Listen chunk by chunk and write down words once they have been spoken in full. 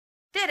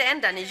Det är det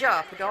enda ni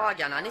gör på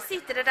dagarna. Ni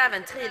sitter i det där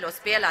ventrilo och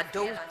spelar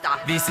Dota.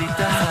 Vi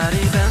sitter här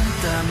i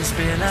väntan och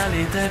spelar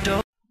lite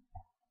Dota.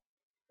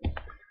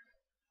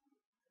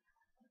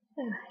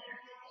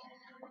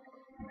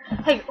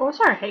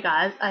 Hey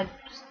guys, I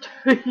just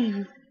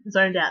totally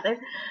zoned out there.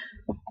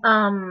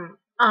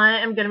 I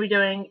am going to be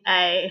doing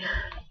a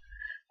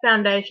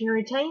foundation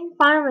routine.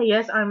 Finally,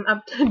 yes, I'm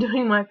up to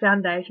doing my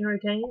foundation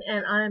routine,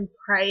 and I am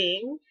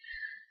praying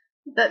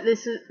that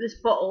this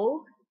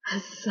bottle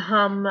has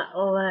some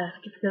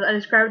left, because I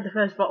just grabbed the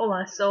first bottle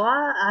I saw.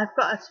 I've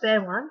got a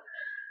spare one,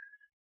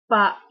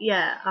 but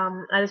yeah,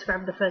 I just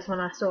grabbed the first one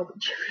I saw,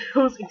 which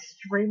feels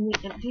extremely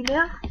empty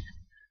now.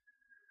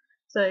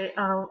 So,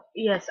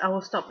 yes, I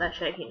will stop that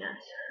shakiness.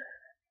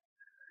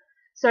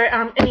 So,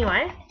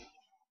 anyway,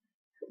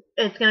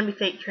 it's going to be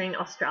featuring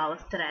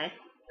Australis today.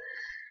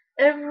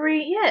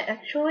 Every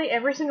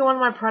single one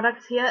of my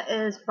products here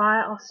is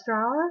by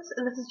Australis,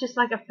 and this is just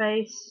like a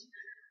face,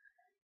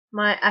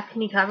 my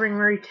acne covering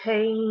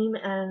routine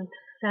and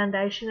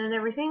foundation and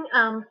everything.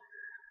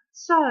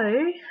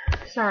 Sorry,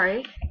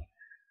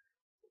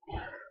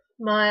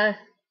 my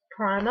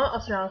primer,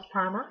 Australis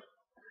primer.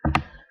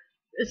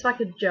 It's like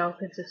a gel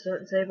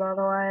consistency, by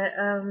the way.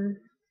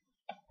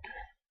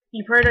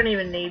 You probably don't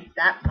even need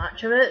that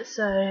much of it,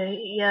 so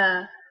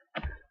yeah.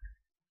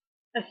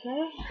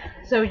 Okay,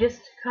 so we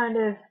just kind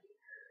of,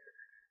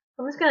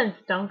 I'm just going to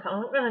dunk it.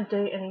 I'm not going to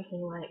do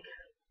anything like,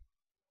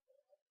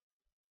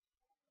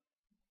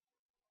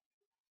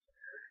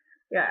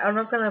 yeah, I'm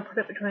not going to put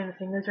it between the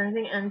fingers or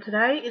anything. And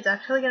today is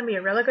actually going to be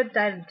a really good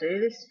day to do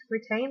this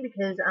routine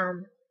because,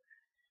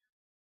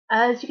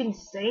 as you can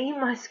see,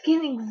 my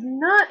skin is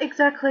not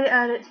exactly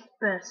at its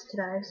best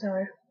today,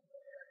 so.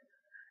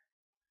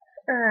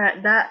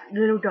 Alright, that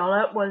little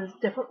dollop was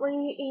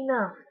definitely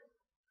enough.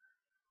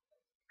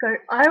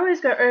 I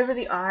always go over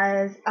the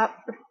eyes,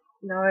 up the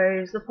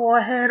nose, the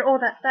forehead, all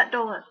that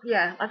dollop.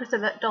 Yeah, like I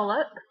said, that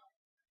dollop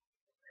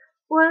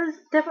was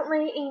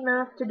definitely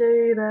enough to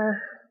do the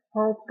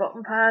whole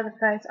bottom part of the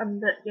face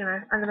under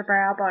the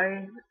brow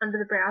bone, under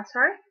the brow,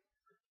 sorry.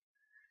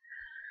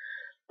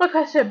 Like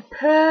I said,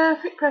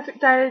 perfect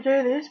day to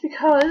do this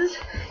because,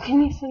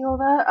 can you see all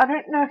that? I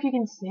don't know if you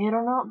can see it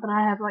or not, but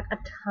I have like a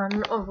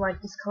ton of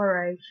like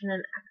discoloration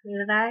and acne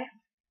today.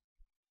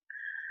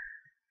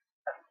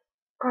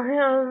 I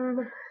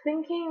am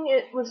thinking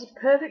it was a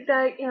perfect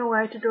day in a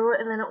way to do it,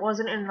 and then it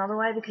wasn't in another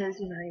way because,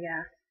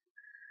 yeah.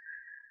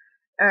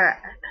 Alright,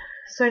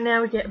 so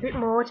now we get a bit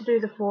more to do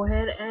the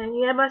forehead, and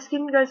yeah, my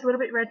skin goes a little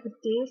bit red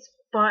with this,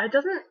 but it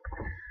doesn't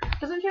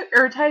feel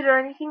irritated or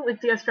anything with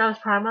the Australis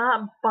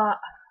primer, but,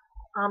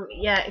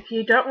 yeah, if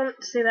you don't want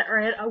to see that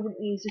red, I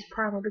wouldn't use this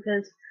primer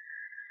because,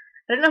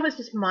 I don't know if it's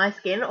just my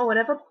skin or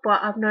whatever,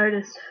 but I've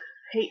noticed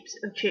heaps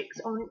of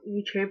chicks on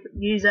YouTube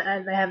use it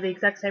and they have the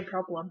exact same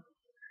problem.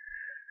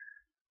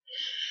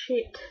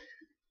 Shit.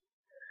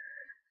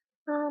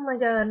 Oh my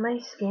god, my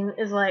skin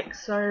is like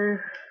so,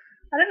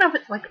 I don't know if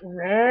it's like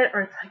red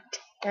or it's like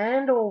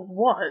tanned or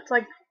what. It's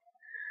like,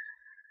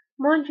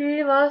 mind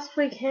you, last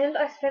weekend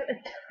I spent a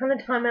ton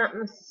of time out in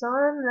the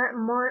sun. That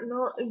might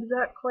not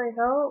exactly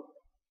help.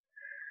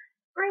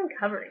 I'm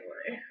covering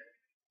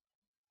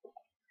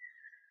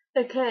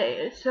though.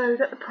 Okay, so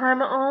got the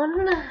primer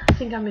on. I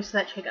think I missed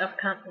that check. I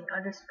can't think.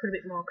 I just put a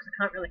bit more because I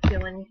can't really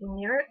feel anything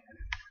near it.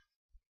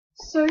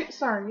 So,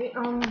 sorry,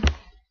 alright,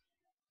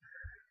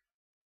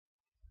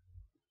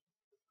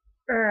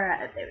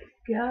 there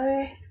we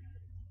go.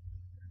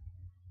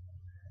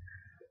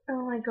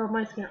 Oh my god,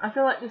 my skin. I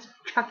feel like just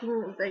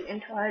chucking the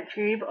entire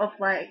tube of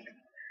like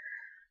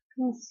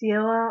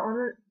concealer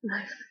on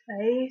my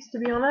face, to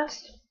be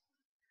honest.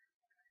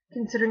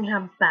 Considering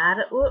how bad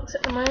it looks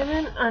at the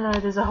moment. I know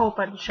there's a whole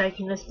bunch of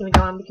shakiness going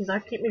on because I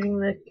keep moving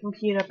the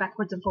computer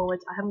backwards and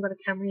forwards. I haven't got a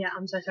camera yet,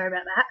 I'm so sorry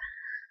about that.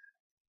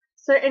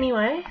 So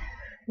anyway,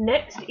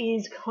 next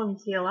is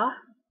concealer,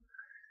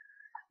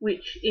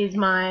 which is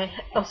my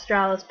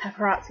Australis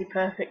Paparazzi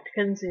Perfect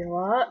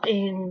Concealer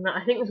in,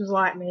 I think this was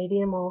light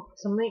medium or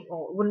something,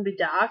 or it wouldn't be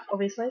dark,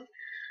 obviously.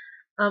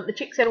 The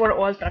chick said what it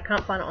was, but I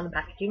can't find it on the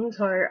packaging,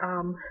 so,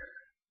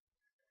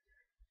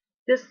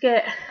 just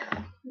get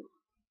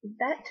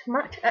that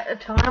much at a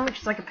time, which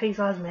is like a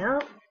pea-sized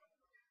amount.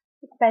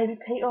 Baby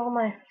pea, oh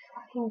my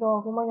fucking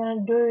god, what am I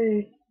gonna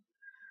do?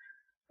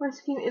 My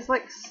skin is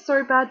like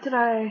so bad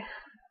today.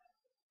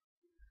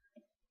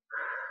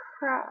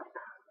 Crap.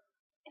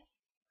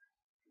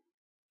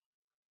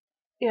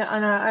 Yeah, I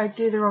know, I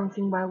do the wrong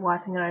thing by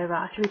wiping it over.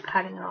 I should be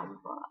patting it on,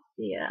 but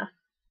yeah.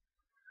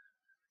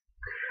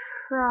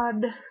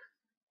 Crud.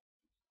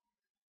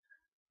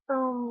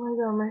 Oh my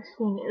god, my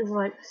skin is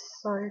like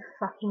so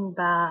fucking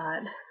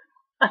bad.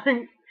 I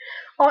think,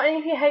 and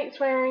if you hate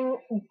swearing,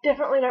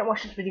 definitely don't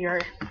watch this video.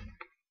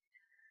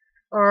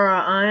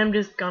 Alright, I am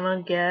just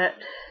gonna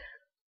get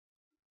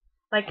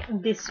like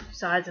this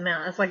size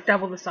amount. It's like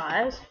double the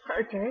size.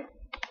 Okay.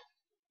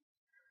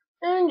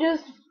 And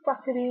just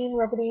fuck it in,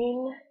 rub it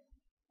in.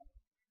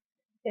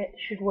 It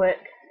should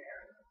work.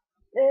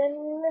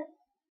 Then,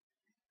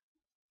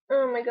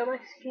 oh my god, my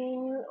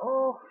skin,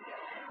 oh,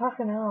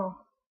 fucking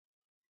hell.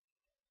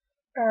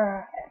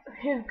 Alright,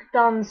 we've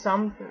done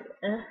something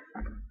there.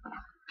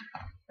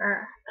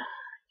 Alright,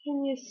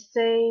 can you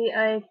see?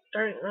 I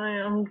don't know,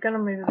 I'm gonna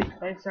move a bit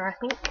closer, I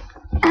think.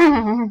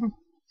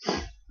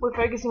 We're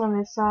focusing on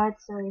this side,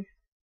 so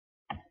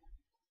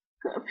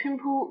got a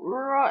pimple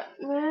right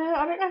there.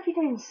 I don't know if you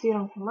can even see it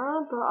on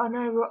camera, but I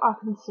know I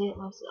can see it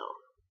myself.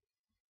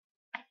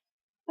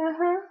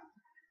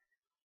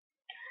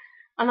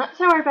 I'm not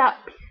so worried about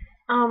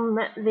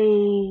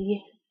the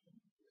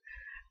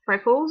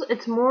freckles.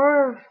 It's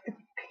more of the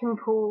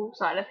pimple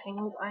side of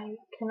things I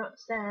cannot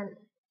stand.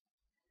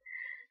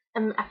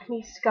 And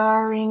acne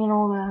scarring and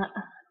all that.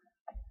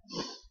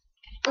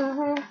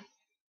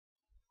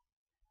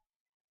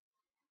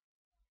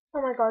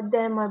 Oh my god,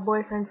 damn my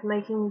boyfriend for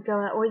making me go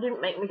out. Well, he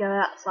didn't make me go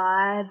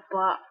outside,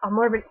 but I'm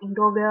more of an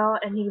indoor girl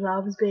and he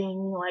loves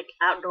being, like,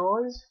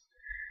 outdoors.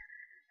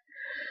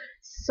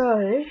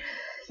 So,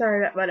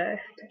 sorry about my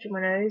touching my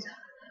nose.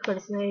 Got a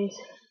sneeze.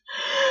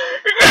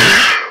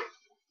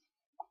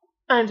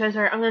 I'm so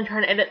sorry, I'm gonna try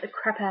and edit the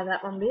crap out of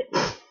that one bit.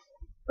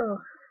 Oh.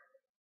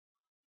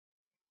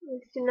 At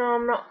least you know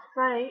I'm not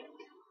fake.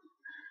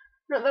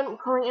 Not that I'm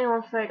calling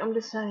anyone fake, I'm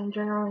just saying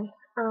generally.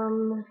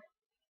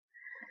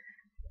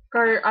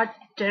 I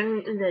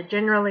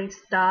generally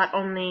start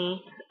on the,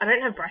 I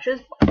don't have brushes,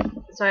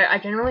 so I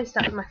generally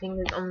start with my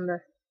fingers on the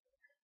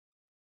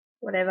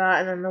whatever,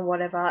 and then the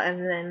whatever, and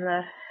then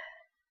the,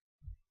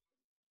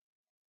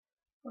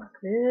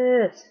 like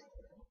this.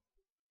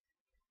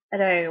 I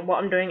don't know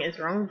what I'm doing is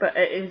wrong, but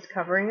it is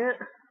covering it,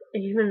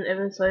 even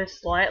ever so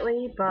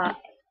slightly, but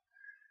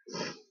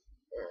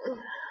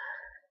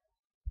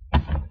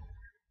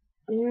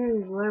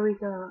ooh, what do we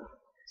got?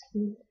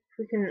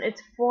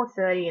 It's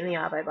 4:30 in the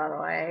Arvo, by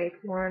the way,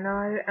 if you want to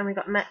know, and we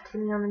got Matt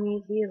Timmy on the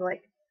news here,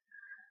 like,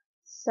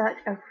 such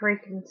a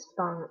freaking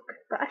spunk.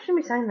 But I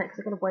shouldn't be saying that because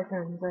I've got a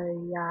boyfriend,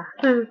 so yeah.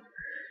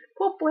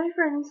 Poor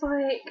boyfriend's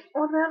like,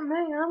 what about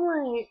me? I'm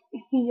like,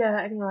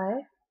 yeah,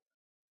 anyway.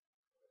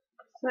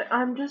 So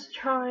I'm just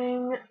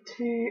trying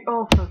to,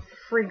 oh, for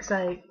frig's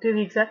sake, do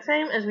the exact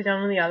same as we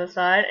done on the other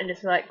side and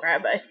just like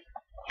grab a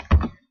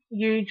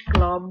huge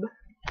glob.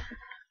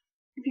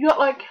 If you got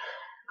like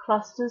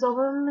clusters of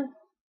them,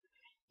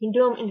 you can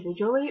do them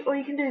individually, or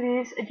you can do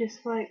this and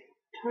just like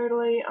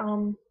totally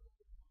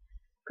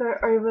go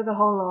over the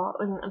whole lot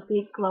with a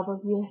big glob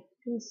of your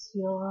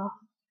concealer.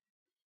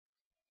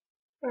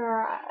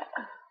 Alright.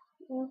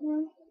 Oh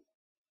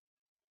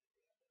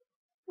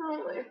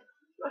my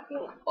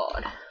fucking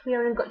god. We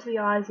haven't got to the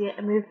eyes yet,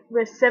 and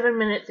we're 7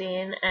 minutes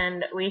in,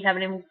 and we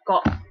haven't even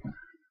got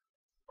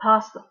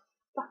past the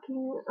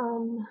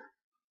fucking,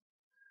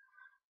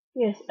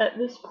 yes, at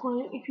this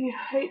point, if you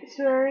hate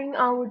swearing,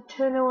 I would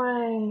turn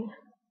away.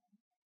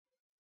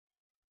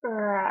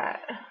 Alright.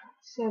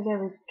 So there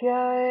we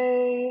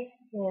go.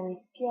 There we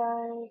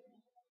go.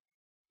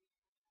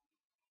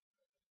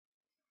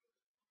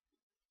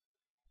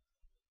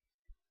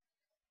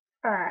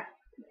 Alright.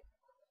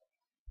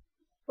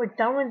 We're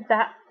done with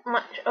that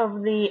much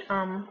of the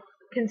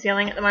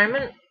concealing at the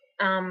moment.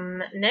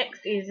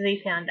 Next is the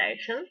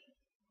foundation.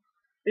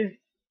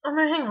 Oh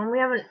no, hang on, we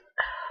haven't.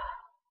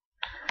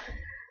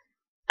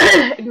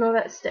 Ignore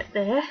that step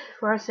there.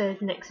 Where I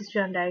said next is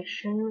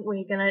foundation.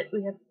 We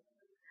have.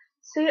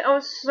 See, I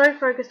was so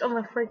focused on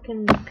the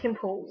freaking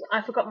pimples,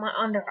 I forgot my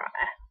under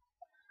eye.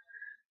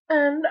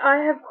 And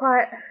I have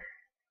quite.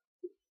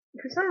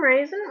 For some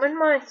reason, when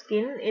my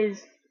skin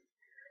is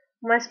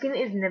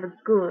never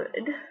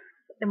good,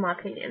 in my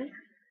opinion.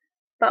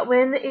 But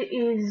when it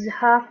is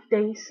half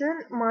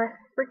decent, my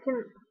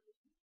freaking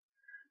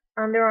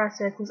under eye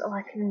circles are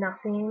like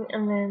nothing,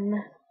 and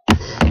then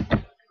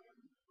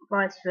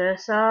vice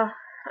versa,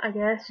 I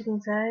guess you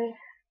can say.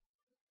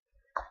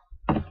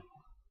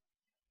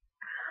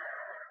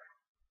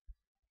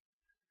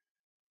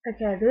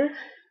 Okay, this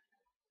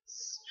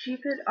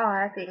stupid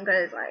eye thing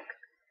goes like,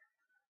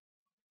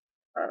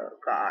 oh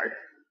god.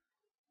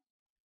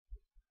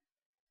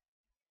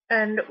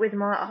 And with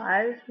my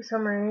eyes, for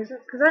some reason,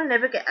 because I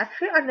never get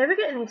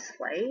any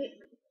sleep.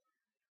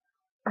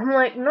 I'm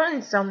like not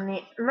an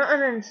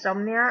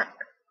insomniac,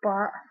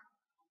 but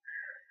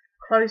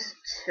close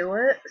to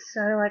it.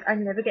 So like I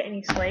never get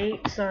any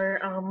sleep. So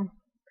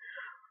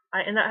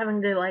I end up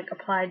having to like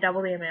apply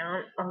double the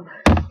amount of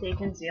the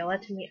concealer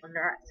to my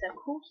under eye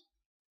circles.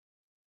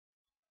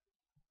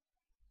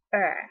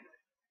 Alright.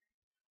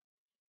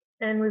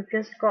 And we've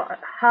just got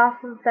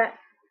half of that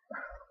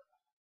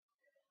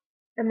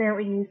amount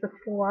we used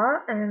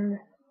before, and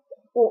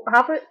or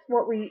half of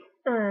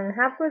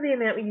the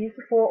amount we used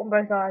before on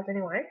both eyes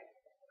anyway.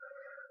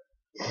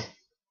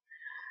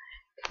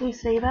 Can you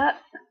see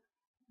that?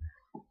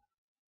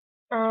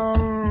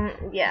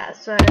 Yeah,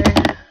 so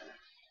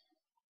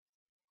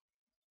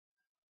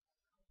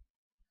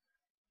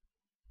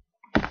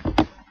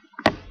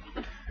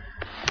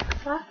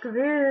fuck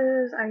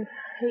this. I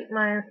hate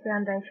my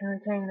foundation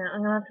routine now.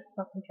 I'm gonna have to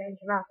fucking change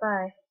it up,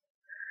 eh?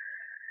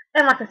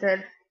 And like I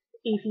said,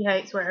 if you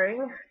hate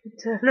swearing,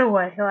 turn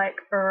away, like,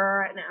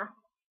 right now.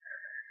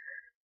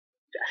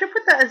 I should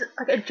put that as,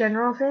 like, a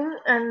general thing,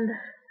 and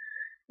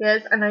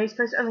Yes, I know you're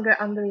supposed to only go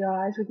under the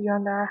eyes with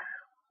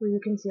your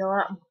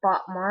concealer,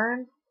 but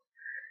mine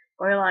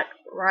go like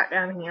right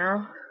down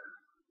here.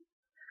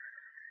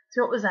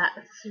 So what was that?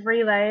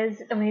 3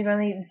 layers, and we've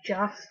only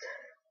just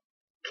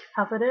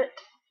covered it.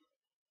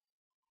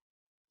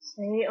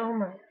 See? Oh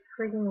my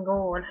freaking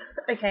god.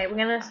 Okay, we're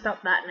gonna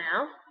stop that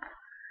now.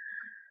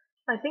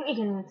 I think you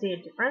can see a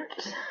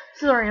difference.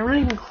 Sorry, I'm not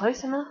even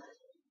close enough.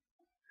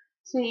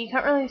 So you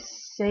can't really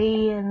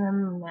see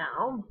them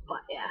now,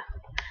 but yeah.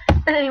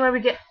 And anyway, we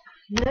get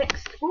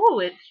next.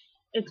 Oh,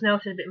 it's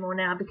melted a bit more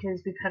now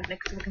because we've had it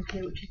next to the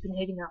computer, which has been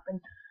heating up.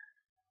 And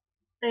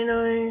I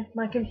know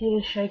my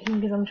computer's shaking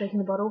because I'm shaking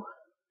the bottle.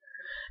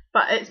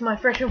 But it's my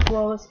Fresh and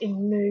Flawless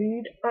in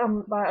Nude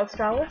by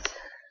Australis.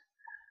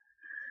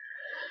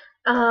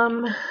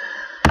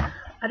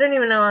 I don't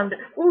even know I'm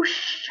doing. Oh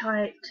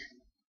shite!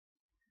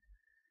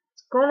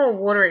 It's gone all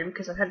watery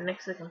because I've had it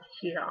next to the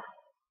computer.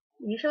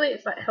 Usually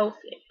it's like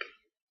healthy.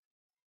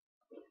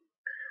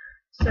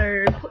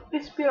 So put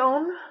this bit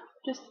on,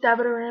 just dab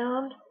it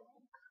around.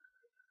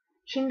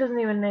 Chin doesn't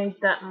even need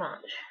that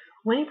much.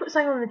 When you put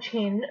something on the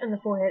chin and the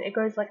forehead, it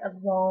goes like a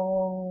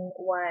long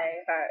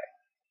way.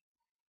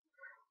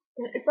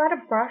 If I had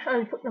a brush,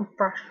 I'd put the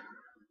brush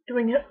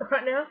doing it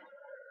right now.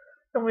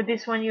 And with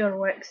this one, you gotta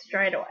work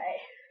straight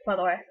away, by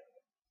the way.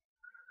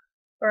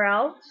 Or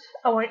else,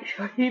 I won't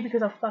show you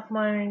because I'll fuck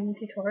my own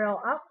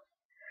tutorial up.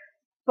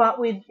 But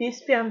with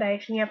this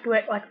foundation, you have to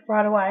work like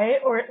right away,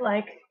 or it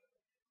like,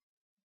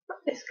 not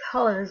this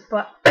colours,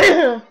 but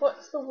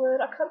what's the word?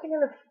 I can't think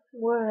of the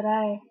word,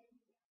 eh?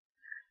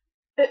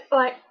 It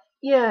like,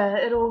 yeah,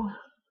 it'll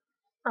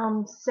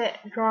set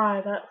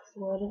dry. That's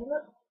the word, isn't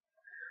it?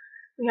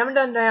 We haven't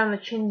done day on the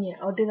chin yet.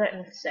 I'll do that in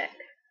a sec.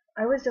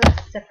 I always do it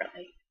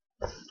separately.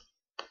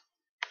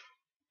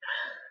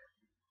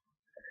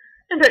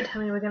 And don't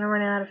tell me we're going to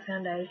run out of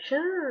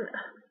foundation.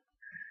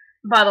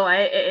 By the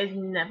way, it is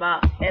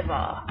never,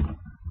 ever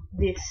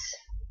this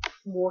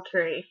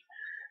watery.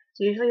 It's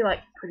usually like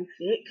pretty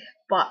thick.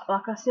 But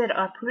like I said,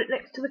 I put it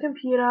next to the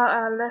computer,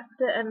 I left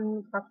it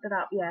and fucked it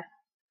up, yeah.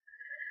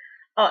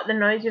 Oh, the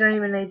nose, you don't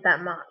even need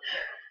that much.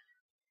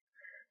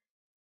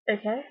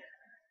 Okay.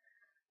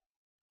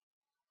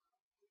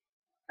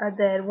 And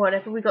then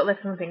whatever we got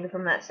left on the finger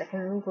from that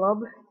second glob,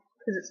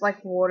 because it's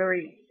like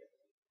watery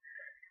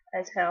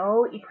as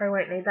hell, you probably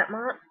won't need that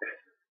much.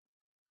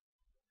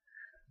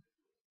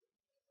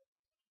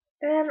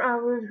 And I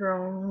was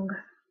wrong.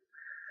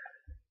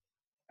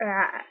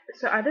 Alright,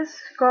 so I just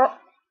got,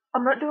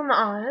 I'm not doing the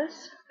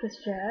eyes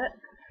just yet.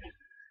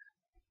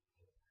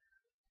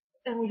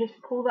 And we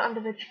just pull that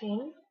under the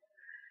chin.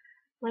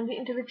 Blend it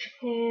into the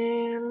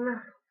chin.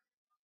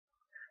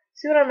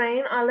 See what I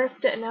mean? I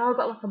left it and now I've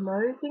got like a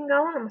mauve thing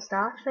going, a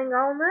moustache thing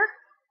going there.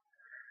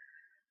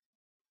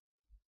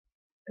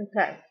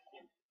 Okay.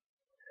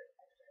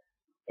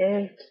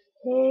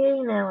 Okay,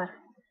 now I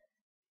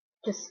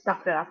just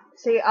stuffed it up.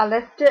 See, I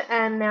left it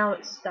and now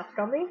it's stuffed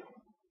on me.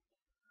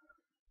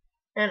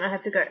 And I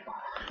have to go. Oh,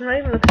 I'm not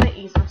even looking at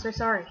you, so I'm so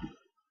sorry.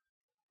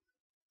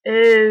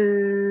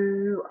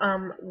 Ooh,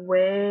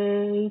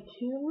 way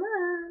too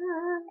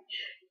much.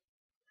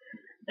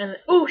 And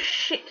oh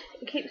shit,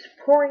 it keeps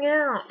pouring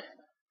out.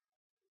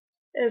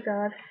 Oh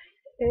god.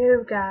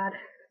 Oh god.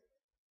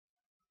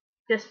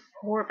 Just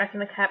pour it back in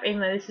the cap,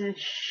 even though this is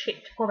shit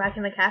to pour back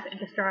in the cap, it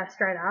just dries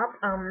straight up.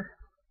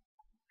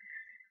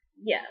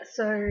 Yeah,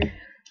 so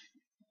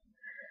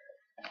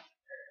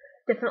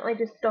definitely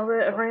just dab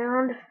it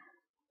around.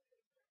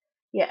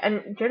 Yeah,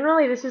 and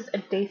generally this is a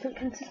decent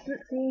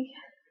consistency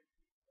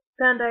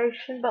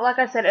foundation, but like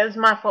I said, it was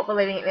my fault for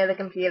leaving it near the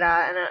computer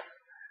and it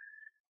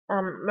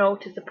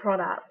melted the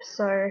product.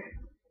 So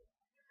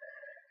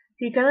if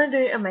you're gonna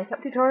do a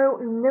makeup tutorial,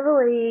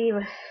 never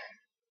leave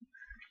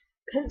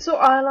pencil,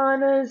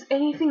 eyeliners,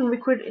 anything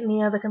liquid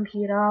near the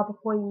computer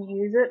before you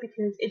use it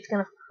because it's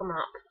gonna fuck them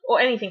up.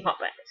 Or anything hot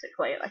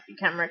basically, like your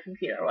camera,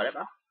 computer, or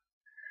whatever.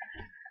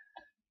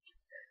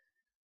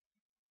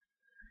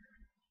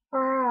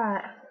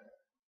 Alright.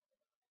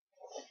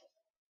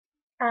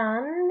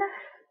 And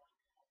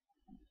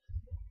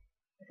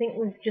I think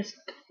we've just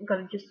got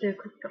to just do a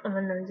quick on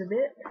the nose a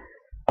bit.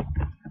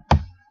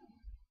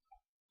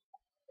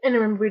 And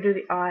remember we do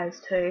the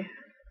eyes too.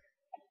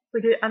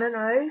 We do under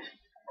nose,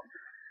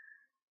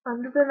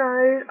 under the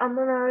nose, on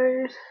the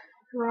nose,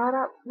 right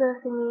up the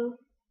thingy.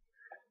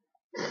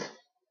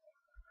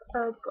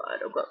 Oh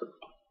god, I've got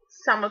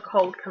summer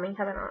cold coming,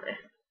 haven't I?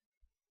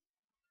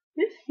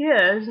 This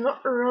year has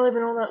not really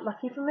been all that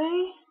lucky for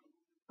me.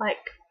 Like,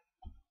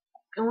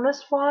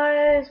 illness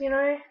wise, you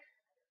know.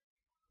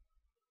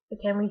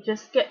 Okay, and we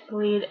just get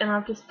bleed and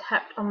I've just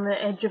tapped on the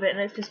edge of it and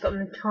it's just got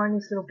the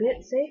tiniest little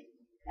bit, see?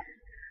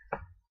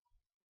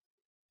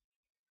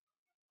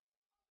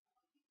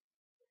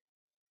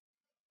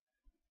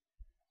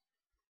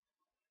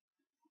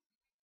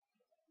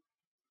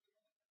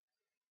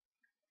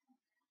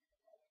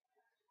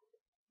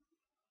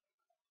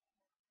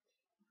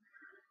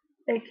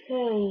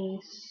 Okay,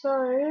 so,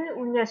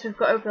 yes, we've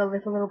got over the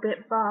lip a little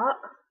bit, but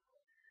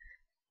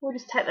we'll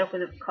just take that off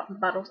with a cotton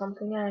bud or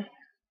something, eh?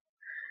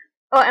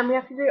 Oh, and we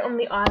have to do it on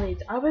the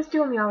eyelids. I always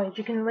do on the eyelids.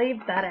 You can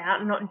leave that out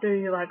and not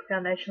do like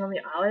foundation on the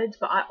eyelids,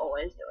 but I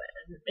always do it,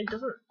 and it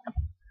doesn't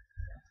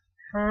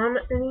harm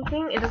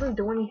anything. It doesn't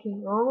do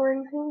anything wrong or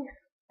anything.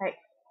 Like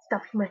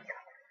stuff you make.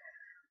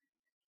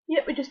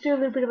 Yep, we just do a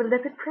little bit of a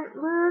leopard print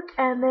look,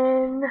 and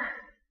then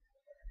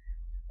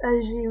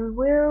as you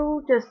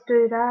will, just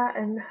do that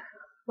and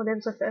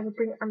whatever's left over,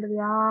 bring it under the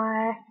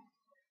eye.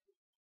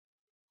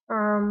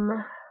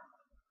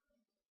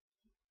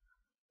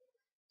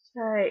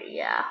 So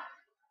yeah.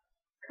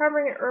 Try and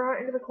bring it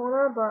right into the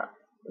corner, but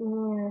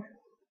yeah.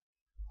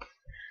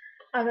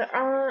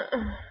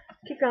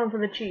 Keep going for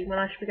the cheek when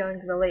I should be going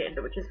for the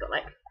lid, which has got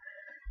like,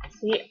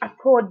 see, I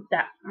poured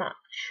that much.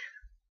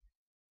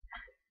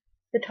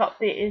 The top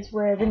bit is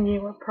where the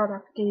newer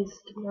product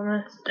is, to be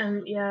honest,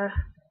 and yeah.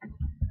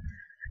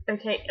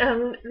 Okay,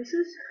 this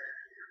is,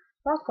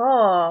 fuck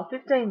off,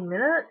 15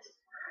 minutes?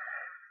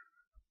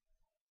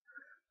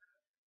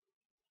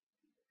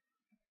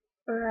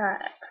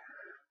 Alright.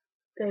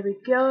 There we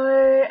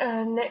go,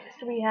 and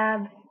next we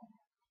have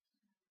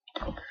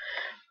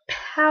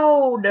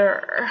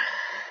powder,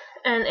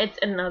 and it's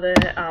another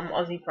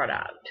Aussie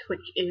product,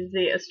 which is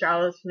the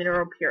Australis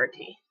Mineral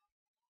Purity.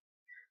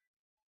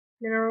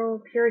 Mineral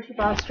Purity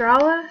by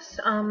Australis,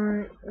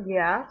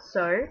 yeah,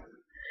 so,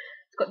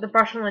 it's got the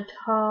brush on the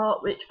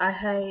top, which I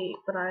hate,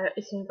 but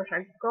it's the only brush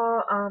I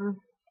got,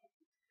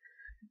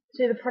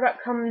 see the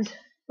product comes,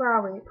 where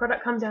are we?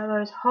 Product comes out of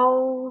those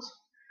holes,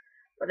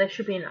 but there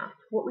should be enough.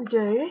 What we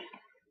do,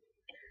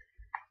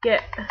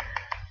 get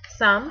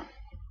some,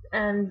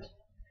 and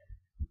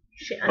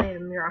shit, I need a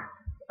mirror.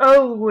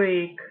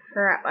 Holy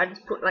crap, I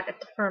just put like a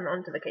ton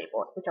onto the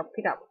keyboard, which I'll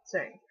pick up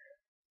soon.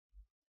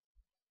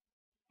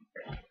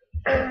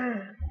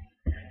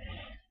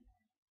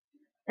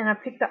 And I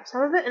picked up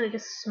some of it and it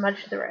just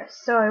smudged the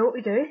rest. So what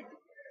we do,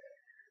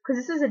 because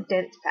this is a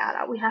dense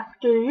powder, we have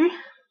to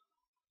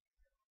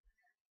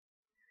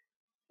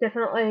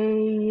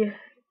definitely,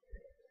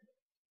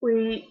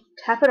 we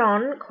tap it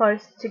on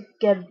close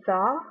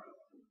together,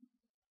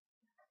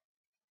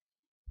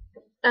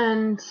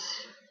 and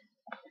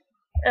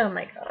oh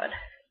my god,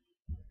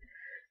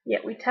 yeah,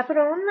 we tap it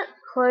on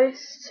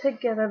close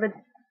together, the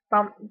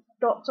bump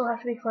dots will have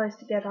to be close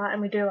together,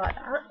 and we do like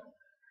that.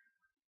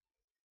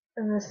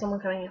 And there's someone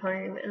coming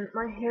home and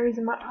my hair is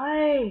in my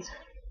eyes.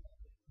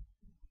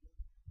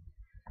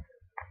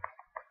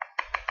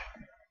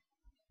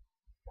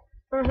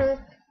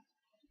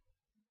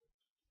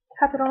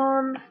 Tap it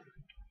on.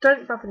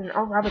 Don't buff it in,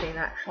 I'll rub it in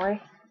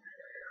actually.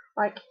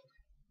 Like,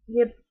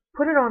 you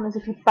put it on as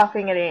if you're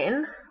buffing it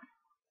in.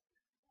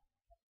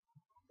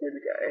 There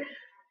we go.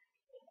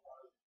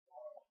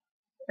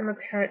 And my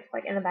parents,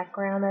 like, in the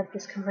background, they've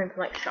just come home from,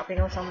 like, shopping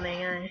or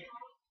something, eh?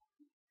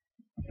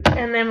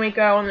 And then we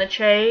go on the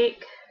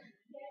cheek.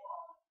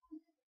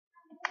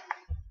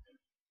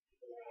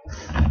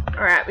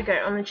 Alright, we go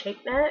on the cheek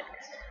next.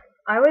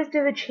 I always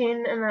do the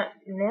chin and that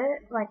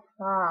neck, like,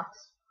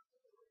 fast.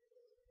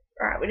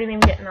 Alright, we didn't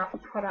even get enough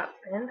product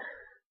then.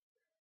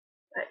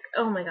 Like,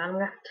 oh my god, I'm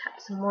gonna have to tap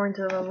some more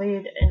into the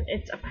lid, and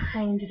it's a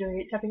pain to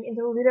do tapping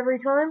into the lid every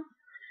time.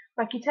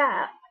 Like, you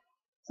tap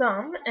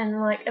some,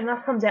 and like,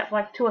 enough comes out for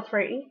like 2 or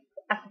 3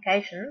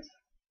 applications.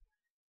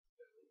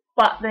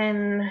 But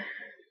then,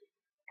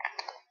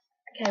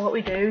 okay, what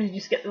we do is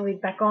just get the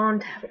lid back on,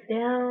 tap it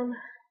down,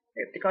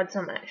 hope to god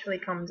some actually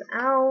comes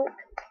out.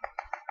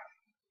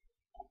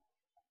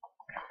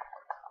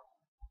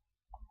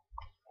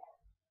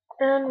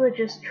 And we're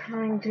just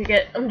trying to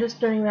get, I'm just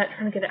doing that,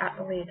 trying to get it out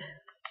the lid.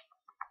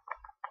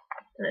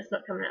 And it's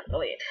not coming out the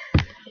lid.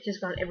 It's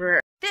just gone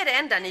everywhere. Det är det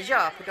enda ni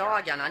gör på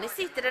dagarna. Ni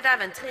sitter i det där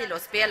ventilen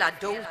och spelar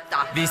Dota.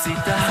 Vi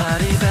sitter här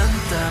i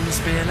väntan och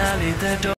spelar lite Dota.